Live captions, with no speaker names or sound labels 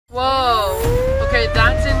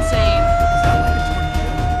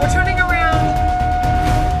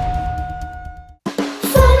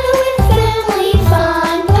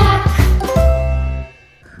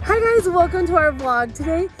vlog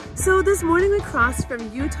today. So this morning we crossed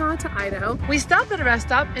from Utah to Idaho. We stopped at a rest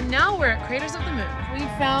stop and now we're at Craters of the Moon. We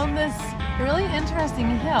found this really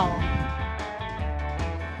interesting hill.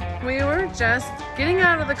 We were just getting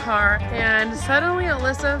out of the car and suddenly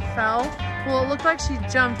Alyssa fell. Well, it looked like she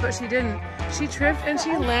jumped, but she didn't. She tripped and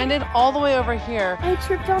she landed all the way over here. I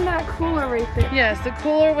tripped on that cooler right there. Yes, the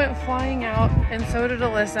cooler went flying out and so did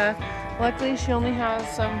Alyssa. Luckily, she only has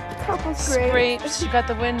some scrapes. She got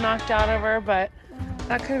the wind knocked out of her, but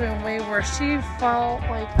that could have been way worse. She fell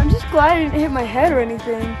like... I'm just glad I didn't hit my head or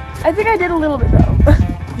anything. I think I did a little bit though.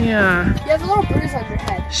 Yeah. You have a little bruise on your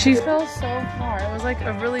head. She fell so far. It was like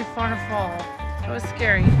a really far fall. It was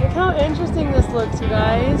scary. Look how interesting this looks, you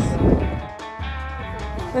guys.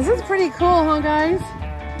 This is pretty cool, huh, guys?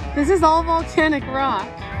 This is all volcanic rock.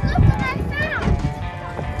 Look what I found.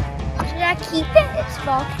 Should I keep it? It's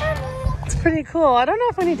volcanic. It's pretty cool. I don't know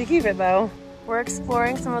if we need to keep it though. We're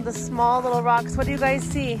exploring some of the small little rocks. What do you guys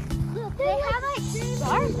see? Look, they have like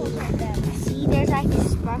sparkles on them. See, there's like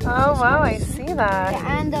sparkles. Oh wow, I see that.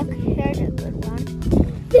 Yeah, and look, here's a good one.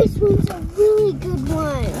 This one's a really good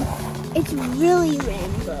one. It's really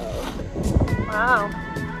rainbow. Wow.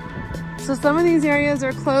 So some of these areas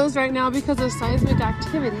are closed right now because of seismic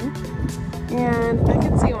activity. And I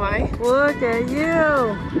can see why. Look at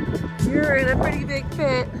you. You're in a pretty big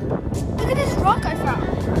pit. Look at this rock I found.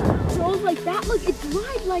 It rolls like that. Look, it's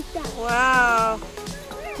dried like that. Wow.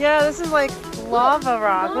 Yeah, this is like lava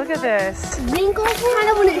rock. Look at this. Wrinkles kind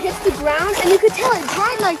of when it hits the ground, and you could tell it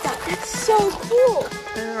dried like that. That's so cool.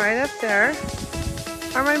 And right up there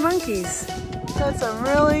are my monkeys. Got some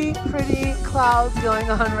really pretty clouds going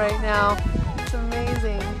on right now. It's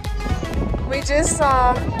amazing. We just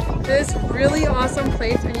saw this really awesome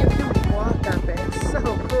place and you can walk up it. It's so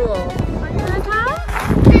cool. Are you gonna come?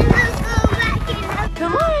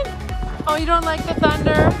 Come on. Oh, you don't like the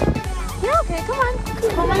thunder? You're okay, come on.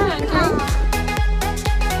 Hold my hand, okay?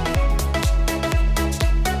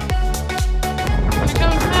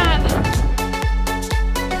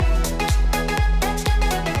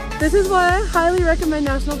 This is why I highly recommend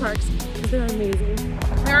national parks, because they're amazing.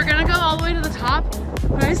 We were gonna go all the way to the top,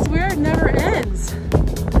 but I swear it never ends.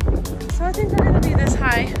 So I think we're gonna be this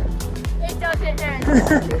high. It doesn't end.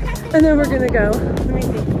 And then we're gonna go. Let me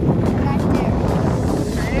see.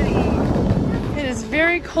 It is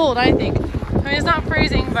very cold, I think. I mean, it's not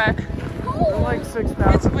freezing, but Like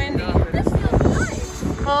 6,000. it's windy. This feels nice.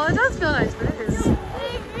 Well, it does feel nice, but it is.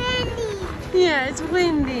 Yeah, it's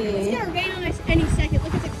windy. It's gonna rain on us any second.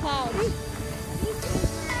 Look at the clouds.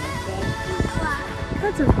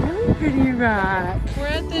 That's a really pretty rock. We're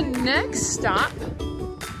at the next stop.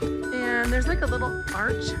 And there's like a little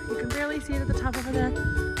arch. You can barely see it at the top over there.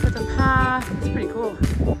 With a path. It's pretty cool.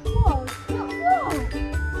 Whoa, whoa.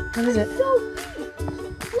 What is it? So deep.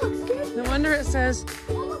 Look, seriously. No wonder it says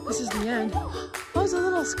this is the end. Oh, it's a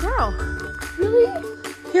little squirrel. Really?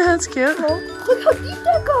 Yeah, that's cute. Look how deep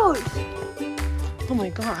that goes. Oh my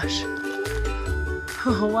gosh.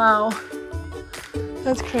 Oh wow.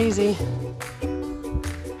 That's crazy.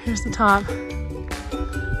 Here's the top.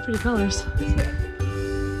 Pretty colors.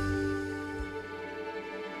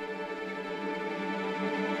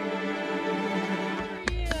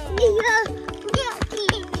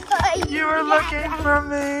 You were looking for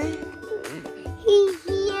me. He's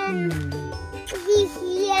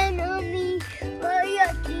here only for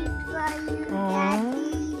your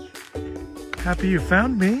Daddy. Happy you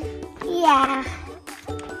found me. Yeah.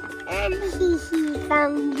 And he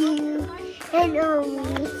found you and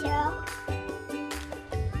only so.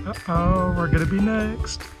 Uh-oh, we're gonna be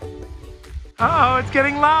next. Uh-oh, it's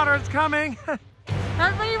getting louder, it's coming.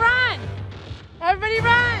 Everybody run! Everybody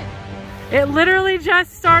run! It literally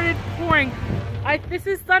just started pouring. This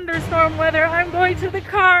is thunderstorm weather. I'm going to the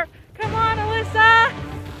car. Come on, Alyssa!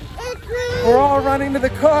 We're all running to the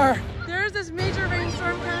car. There's this major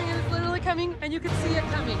rainstorm coming and it's literally coming and you can see it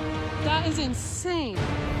coming. That is insane.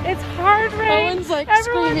 It's hard rain. Owen's like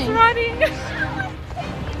Everyone's screaming. running. This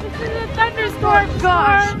is a thunderstorm. Oh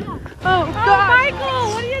gosh. Oh gosh. Michael,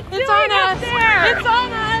 what are you doing It's on up us. there? It's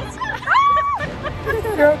on us.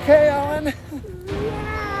 You're okay, Ellen?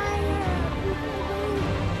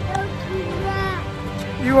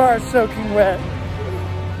 You are soaking wet.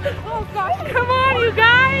 Oh gosh, come on you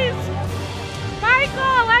guys!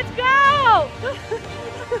 Michael, let's go!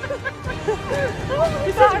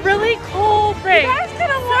 This is really cold rain. You guys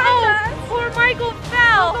could have warned us. Poor Michael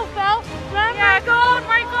fell. Michael fell? Run, yeah, Michael!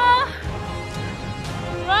 Michael!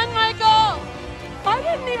 Run, Michael. I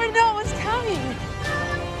didn't even know it was coming.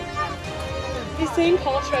 He's saying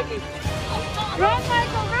call Chucky. Run,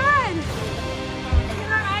 Michael, run! Look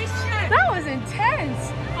at our ice check. That was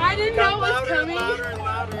intense. I didn't know it was coming. Louder and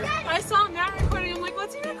louder. I saw Matt recording. I'm like,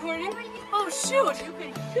 what's he recording? Oh shoot! You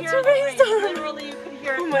could It's hear a the rain. rainstorm. Literally, you could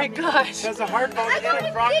hear it. Oh my gosh! There's a hard bone in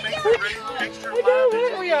a frog makes the rain extra I know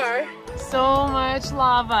loud. what we are. So much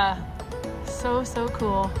lava. So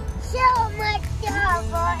cool. So much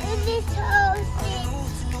lava in this whole thing.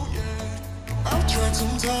 I've tried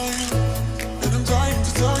some time, and I'm dying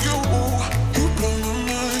to tell you, you blow my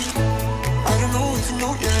mind. I don't know if you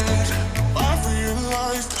know yet, I've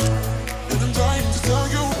realized, and I'm dying to tell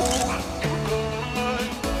you, you blow my mind.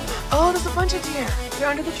 Oh, there's a bunch of deer. They're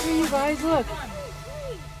under the tree, you guys. Look.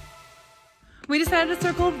 We decided to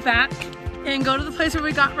circle back and go to the place where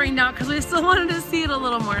we got rained out because we still wanted to see it a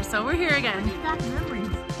little more. So we're here again.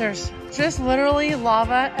 There's just literally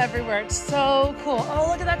lava everywhere. It's so cool. Oh,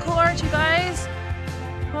 look at that cool arch, you guys.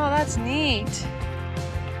 Oh, that's neat.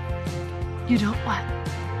 You don't what?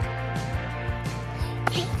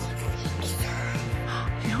 You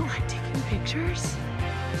don't like taking pictures?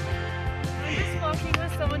 I'm just walking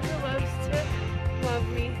with someone who loves to love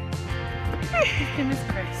me. His name is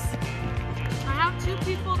Chris. I have two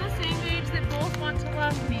people the same age that both want to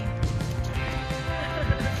love me.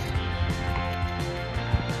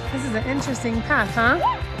 This is an interesting path, huh?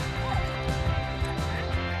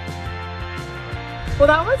 Well,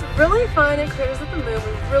 that was really fun at Critters with the Moon.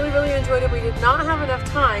 We really enjoyed it. We did not have enough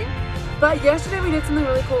time, but yesterday we did something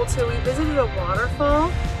really cool too. We visited a waterfall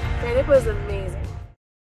and it was amazing.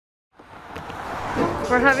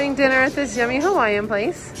 We're having dinner at this yummy Hawaiian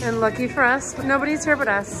place, and lucky for us, nobody's here but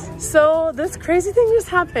us. So this crazy thing just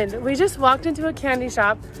happened. We just walked into a candy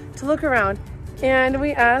shop to look around, and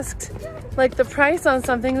we asked like the price on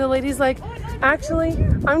something. The lady's like, actually,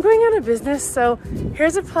 I'm going out of business, so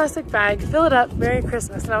here's a plastic bag, fill it up, Merry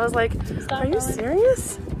Christmas. And I was like, are you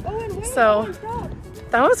serious? So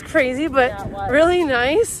that was crazy, but really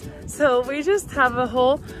nice. So we just have a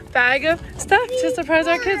whole bag of stuff to surprise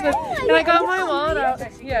our kids with. And I got my wallet out.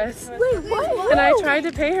 Yes. Wait, what? And I tried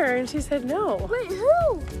to pay her and she said no. Wait,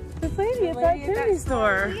 who? This lady at that candy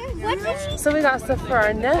store. What did she So we got stuff for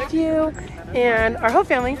our nephew and our whole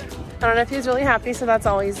family. And our nephew's really happy, so that's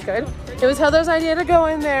always good. It was Heather's idea to go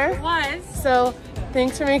in there. It was. So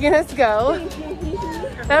thanks for making us go.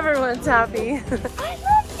 Everyone's happy. I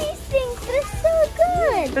love these things. They're so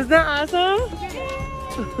good. Isn't that awesome?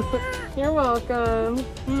 You're welcome.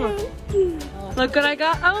 Look what I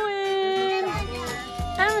got, Owen.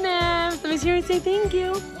 M&M's. Let me see her say thank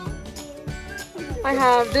you. I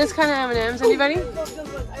have this kind of M&M's. Anybody?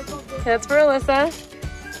 That's for Alyssa.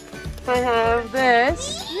 I have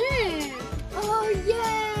this. Oh,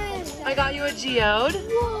 yes. I got you a geode.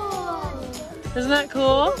 Whoa. Isn't that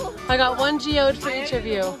cool? I got one geode for each of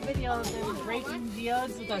you. Video of them breaking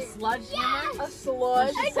geodes with a sludge hammer. A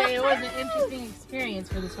sludge. Let's just say it was an interesting experience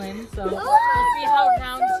for the twins, so we'll see how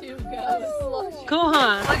round 2 goes. Cool,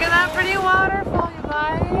 huh? Look at that pretty waterfall, you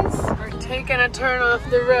guys. We're taking a turn off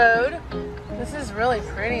the road. This is really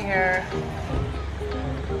pretty here.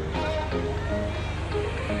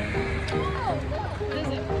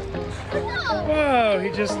 Whoa, he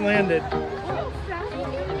just landed.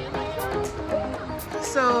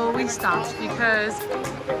 So we stopped because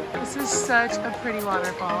this is such a pretty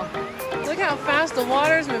waterfall. Look how fast the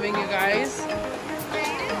water's moving, you guys.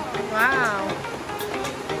 Wow.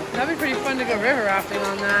 That'd be pretty fun to go river rafting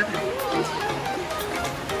on that.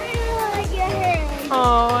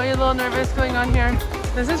 Oh, are you a little nervous going on here?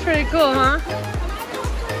 This is pretty cool, huh?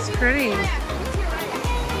 It's pretty.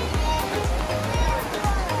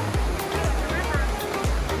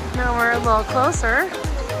 Now we're a little closer.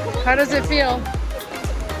 How does it feel?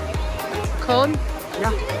 Cold?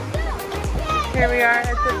 Yeah. Here we are at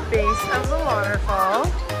the base of the waterfall.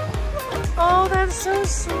 Oh, that's so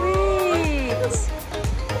sweet.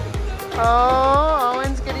 Oh,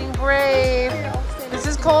 Owen's getting brave. This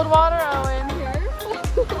is cold water, Owen.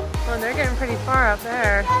 Oh, they're getting pretty far up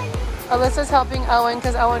there. Alyssa's helping Owen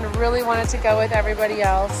because Owen really wanted to go with everybody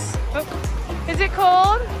else. Oh. Is it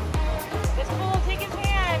cold? It's cold. Take his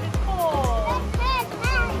hand. It's cold.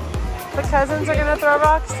 The cousins are gonna throw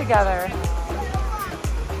rocks together.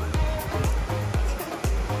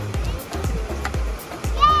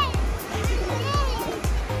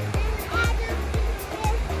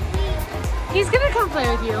 He's gonna come play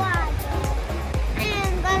with you.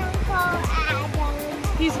 I'm gonna call Adam.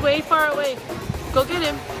 He's way far away. Go get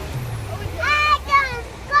him. Adam,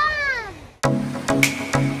 come!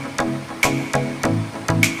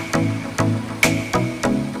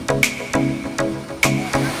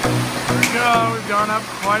 Here we go. We've gone up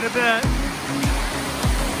quite a bit.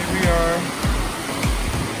 Here we are.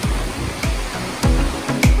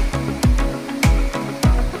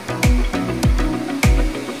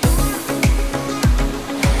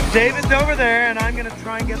 David's over there, and I'm gonna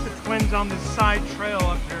try and get the twins on this side trail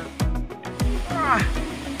up here. Ah.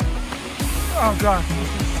 Oh gosh,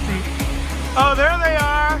 this is steep. Oh, there they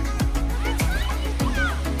are.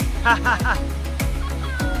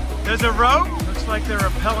 There's a rope. Looks like they're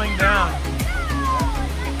rappelling down.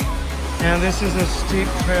 And this is a steep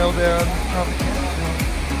trail down.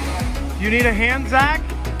 You need a hand, Zach?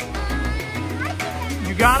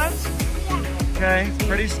 You got it? Okay, it's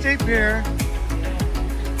pretty steep here.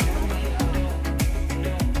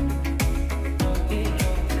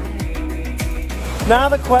 Now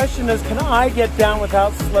the question is, can I get down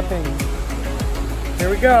without slipping? Here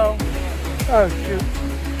we go. Oh shoot.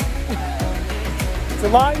 It's a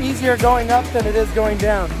lot easier going up than it is going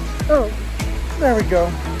down. Oh, there we go.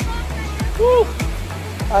 Woo.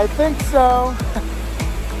 I think so.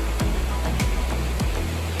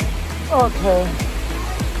 Okay.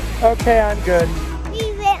 Okay, I'm good.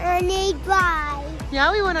 We went on a drive.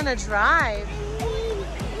 Yeah, we went on a drive. We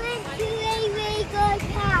went to a really good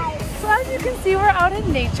time. So as you can see, we're out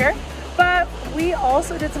in nature, but we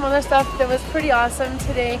also did some other stuff that was pretty awesome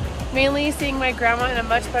today, mainly seeing my grandma in a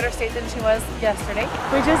much better state than she was yesterday.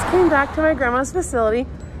 We just came back to my grandma's facility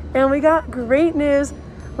and we got great news.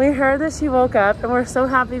 We heard that she woke up and we're so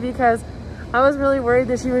happy because I was really worried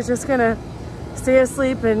that she was just gonna stay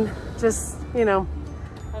asleep and just, you know,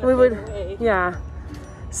 we would, yeah.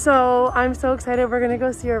 So I'm so excited. We're gonna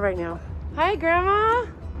go see her right now. Hi, Grandma.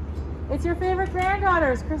 It's your favorite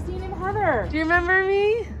granddaughters, Kristine and Heather. Do you remember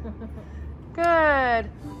me? Good. I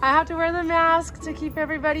have to wear the mask to keep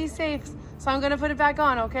everybody safe, so I'm gonna put it back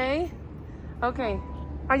on, okay? Okay.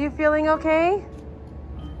 Are you feeling okay?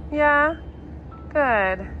 Yeah?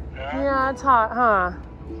 Good. Yeah, it's hot, huh?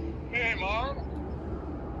 Hey, Mom.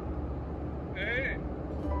 Hey.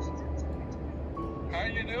 How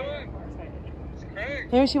you doing? It's Craig.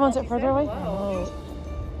 Maybe she wants it further away. Oh.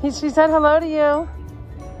 She said hello to you.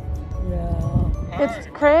 Hi. It's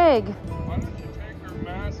Craig. Why don't you take her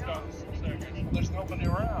mask off for a second? There's nobody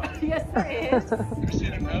around. Yes, there is.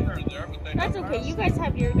 Kristine and Heather are there, but they That's have okay. masks. You guys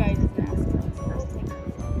have your guys' masks.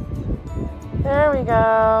 There we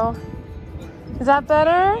go. Is that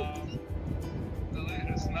better?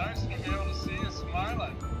 It's nice to be able to see you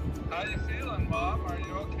smiling. How you feeling, Mom? Are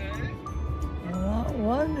you okay?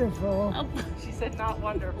 Wonderful. Oh, she said not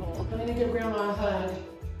wonderful. I'm gonna give Grandma a hug.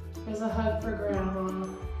 There's a hug for Grandma.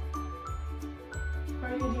 How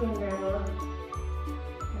are you doing, Grandma?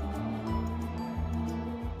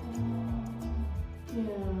 Yeah.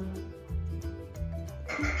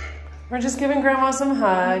 We're just giving Grandma some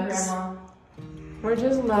hugs. Grandma. We're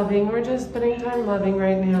just loving. We're just spending time loving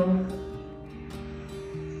right now.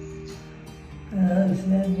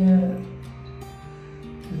 Said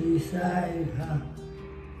you decide, huh?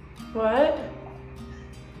 What?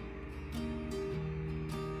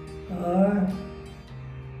 Or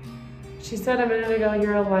She said a minute ago,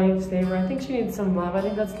 you're a lifesaver. I think she needs some love. I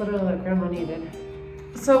think that's literally what Grandma needed.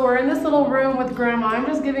 So we're in this little room with Grandma. I'm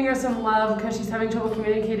just giving her some love because she's having trouble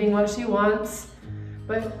communicating what she wants.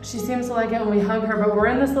 But she seems to like it when we hug her. But we're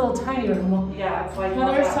in this little tiny room. Yeah, it's like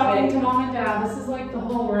Heather's talking to Mom and Dad. This is like the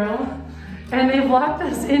whole room. And they've locked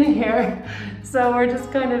us in here. So we're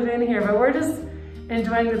just kind of in here. But we're just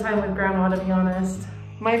enjoying the time with Grandma, to be honest.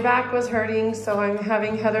 My back was hurting, so I'm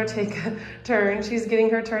having Heather take a turn. She's getting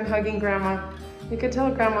her turn hugging Grandma. You could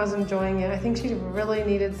tell Grandma's enjoying it. I think she really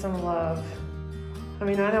needed some love. I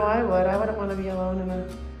mean, I know I would. I wouldn't want to be alone in a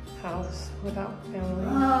house without family.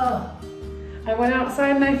 oh, I went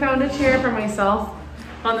outside and I found a chair for myself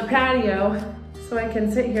on the patio so I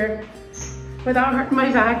can sit here without hurting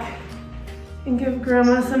my back and give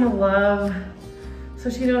Grandma some love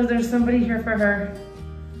so she knows there's somebody here for her.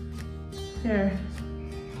 Here.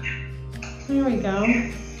 There we go.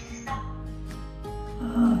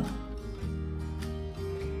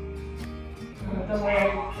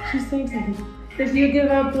 She's saying something. If you give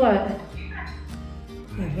up what?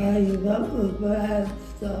 if I give up the bad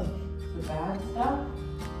stuff, The bad stuff?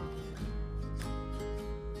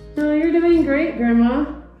 No, you're doing great, Grandma.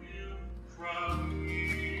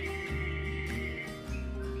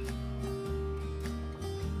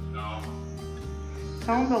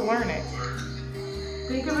 Tell them to learn it.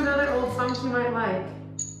 Think of another old song she might like.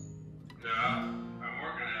 Yeah, I'm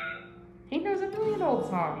working at it. He knows a million old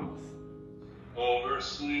songs. Over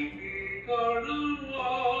sleepy garden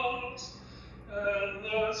walls, and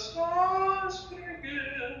the stars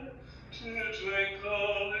begin to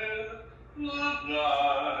twinkle in the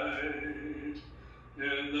night.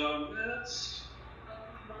 In the midst of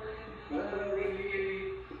my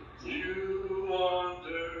melody, you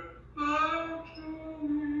wander back to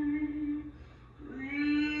me,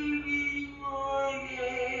 reading my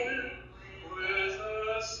name.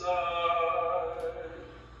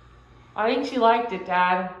 I think she liked it,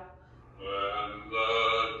 Dad. When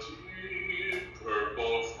the deep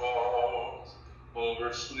purple falls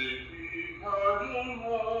over sleepy garden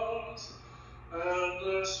walls, and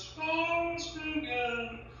the stars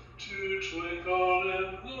begin to twinkle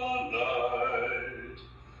in the night,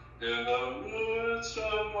 in the midst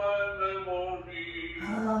of my memory,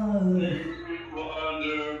 you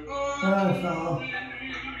wander by me,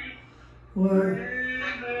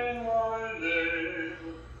 breathing my name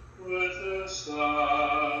with a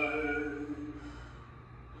sigh.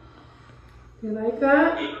 You like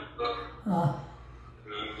that? In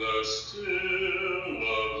the still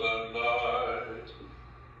of the night,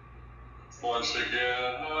 once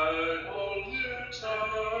again I hold you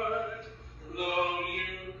tight, though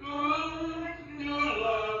you guard your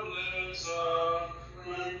love lives on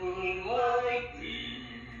with moonlight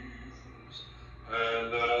beams,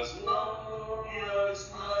 and as long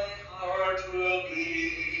as my heart will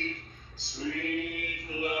beat, sweet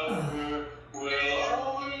lover will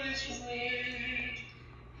always meet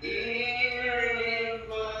here in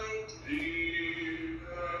my deep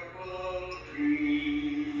purple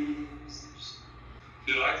dreams.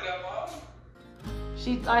 Do you like that, Mom?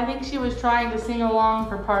 I think she was trying to sing along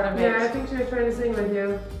for part of it. Yeah, I think she was trying to sing with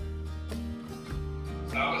you.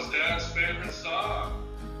 That was Dad's favorite song.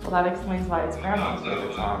 Well, that explains why it's Grandma's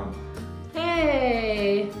favorite song.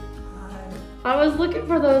 Hey! I was looking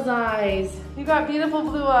for those eyes. You got beautiful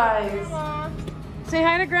blue eyes. Say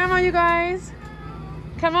hi to Grandma, you guys.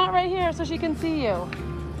 Come out right here so she can see you.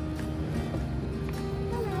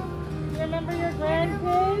 You remember your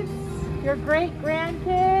grandkids? Your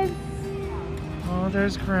great-grandkids? Oh,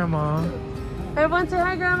 there's Grandma. Everyone say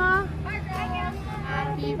hi, Grandma.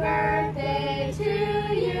 Happy birthday to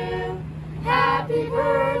you. Happy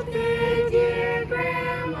birthday, dear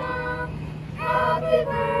Grandma. Happy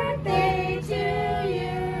birthday to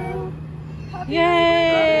you.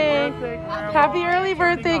 Yay! Happy early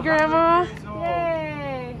birthday, Grandma.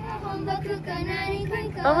 Yay!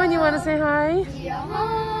 Owen, you want to say hi?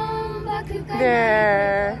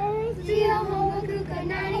 There.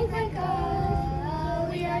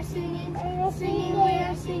 We are singing, we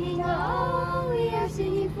are singing, oh, we are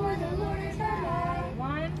singing for the Lord is our life.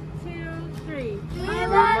 1, 2, 3. We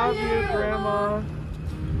Love you, Grandma.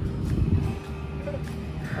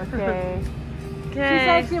 Okay. She Okay.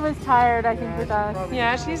 said she was tired, I think, with us.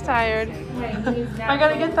 Yeah, she's tired. I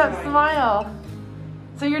gotta get that smile.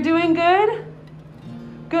 So you're doing good?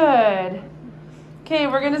 Good. Okay,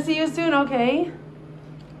 we're gonna see you soon, okay?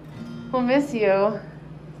 We'll miss you.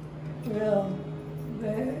 Well,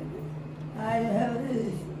 but I have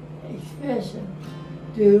this expression,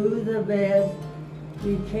 do the best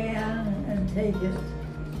you can and take it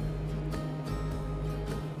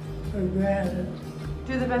for granted.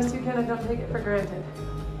 Do the best you can and don't take it for granted.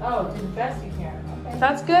 Oh, do the best you can. Okay.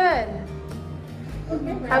 That's good.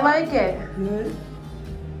 I like it. Good,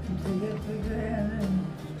 and take it for granted.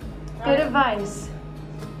 Good advice.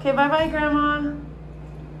 Okay, bye-bye, Grandma.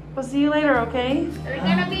 We'll see you later, okay? We're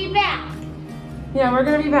gonna be back. Yeah, we're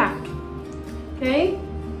gonna be back. Okay?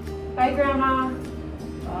 Bye, Grandma.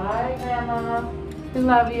 Bye, Grandma. We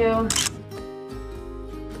love you.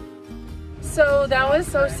 So that was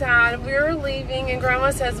so sad. We were leaving and Grandma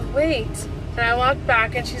says, wait. And I walked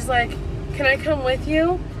back and she's like, can I come with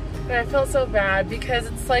you? And I felt so bad because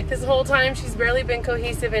it's like this whole time she's barely been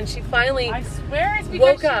cohesive and she finally I swear it's because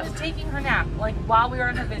woke she up. was taking her nap, like while we were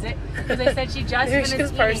on her visit. Because they said she just Maybe finished she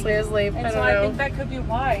was partially eating. asleep. And I so don't I know. think that could be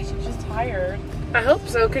why. She was just tired. I hope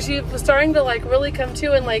so, because she was starting to like really come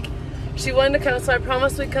to and like she wanted to come, so I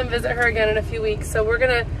promised we'd come visit her again in a few weeks. So we're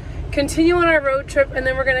gonna continue on our road trip and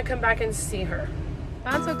then we're gonna come back and see her.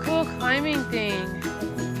 That's a cool climbing thing.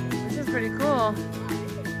 This is pretty cool.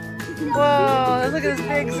 Whoa, look at this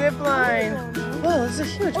big zip line. Whoa, this is a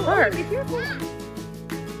huge park.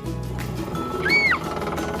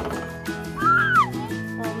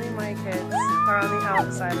 Only my kids are on the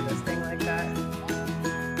outside of this thing like that.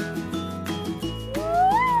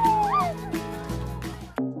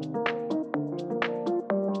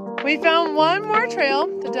 We found one more trail,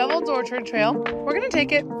 the Devil's Orchard Trail. We're gonna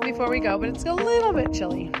take it before we go, but it's a little bit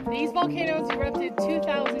chilly. These volcanoes erupted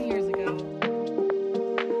 2,000 years ago.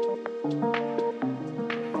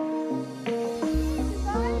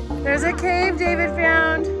 There's a cave David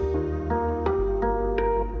found.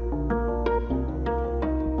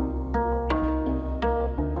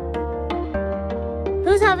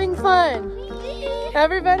 Who's having fun?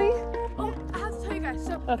 Everybody? Oh, I have to tell you guys.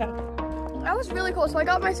 So Okay. that was really cool. So I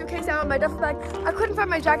got my suitcase out of my duffel bag. I couldn't find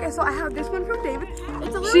my jacket, so I have this one from David.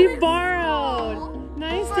 It's a little She bit borrowed.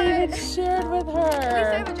 Nice, David shared with At least I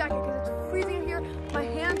her. have a jacket because it's freezing in here. My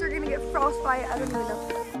hands are gonna get frostbite. I don't even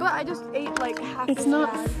know. But I just ate like half. It's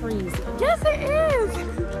not freezing. Yes, it is.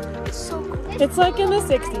 It's so cold. It's like in the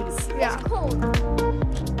 60s. Yeah. It's cold.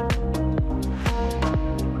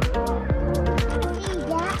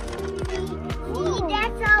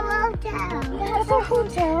 That's our hotel. That's a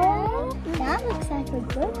hotel? That looks like a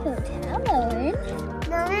good hotel, Owen.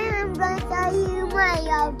 Now I'm going to show you my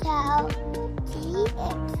hotel. See,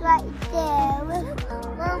 it's right there with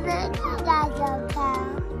Mom and Dad's hotel.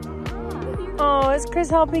 Oh, is Chris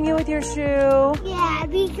helping you with your shoe? Yeah,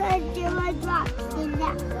 because there was rocks in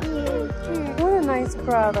that shoe. What a nice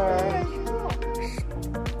brother.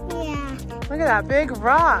 Yeah. Look at that big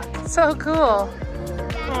rock. So cool.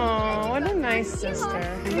 Oh, what a nice sister.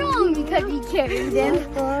 Wrong because he carried them.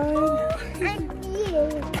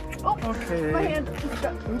 Okay. My hand is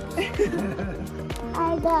stuck.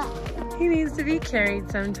 I got. He needs to be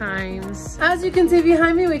carried sometimes. As you can see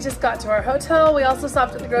behind me, we just got to our hotel. We also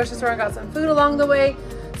stopped at the grocery store and got some food along the way.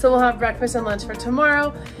 So we'll have breakfast and lunch for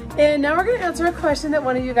tomorrow. And now we're gonna answer a question that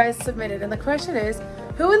one of you guys submitted. And the question is,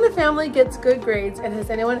 who in the family gets good grades and has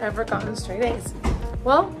anyone ever gotten straight A's?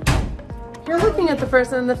 Well, you're looking at the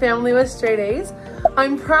person in the family with straight A's.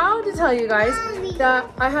 I'm proud to tell you guys that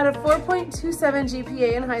I had a 4.27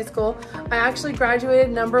 GPA in high school. I actually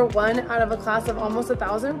graduated #1 out of a class of almost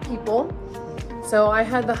 1,000 people. So I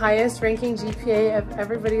had the highest ranking GPA of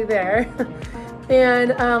everybody there.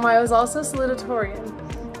 And I was also salutatorian.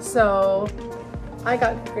 So I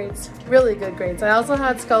got good grades, really good grades. I also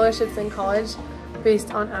had scholarships in college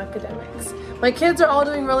based on academics. My kids are all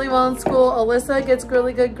doing really well in school. Alyssa gets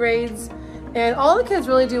really good grades. And all the kids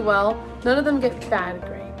really do well. None of them get bad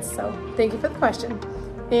grades. So thank you for the question.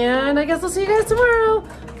 And I guess we'll see you guys tomorrow.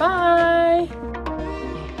 Bye.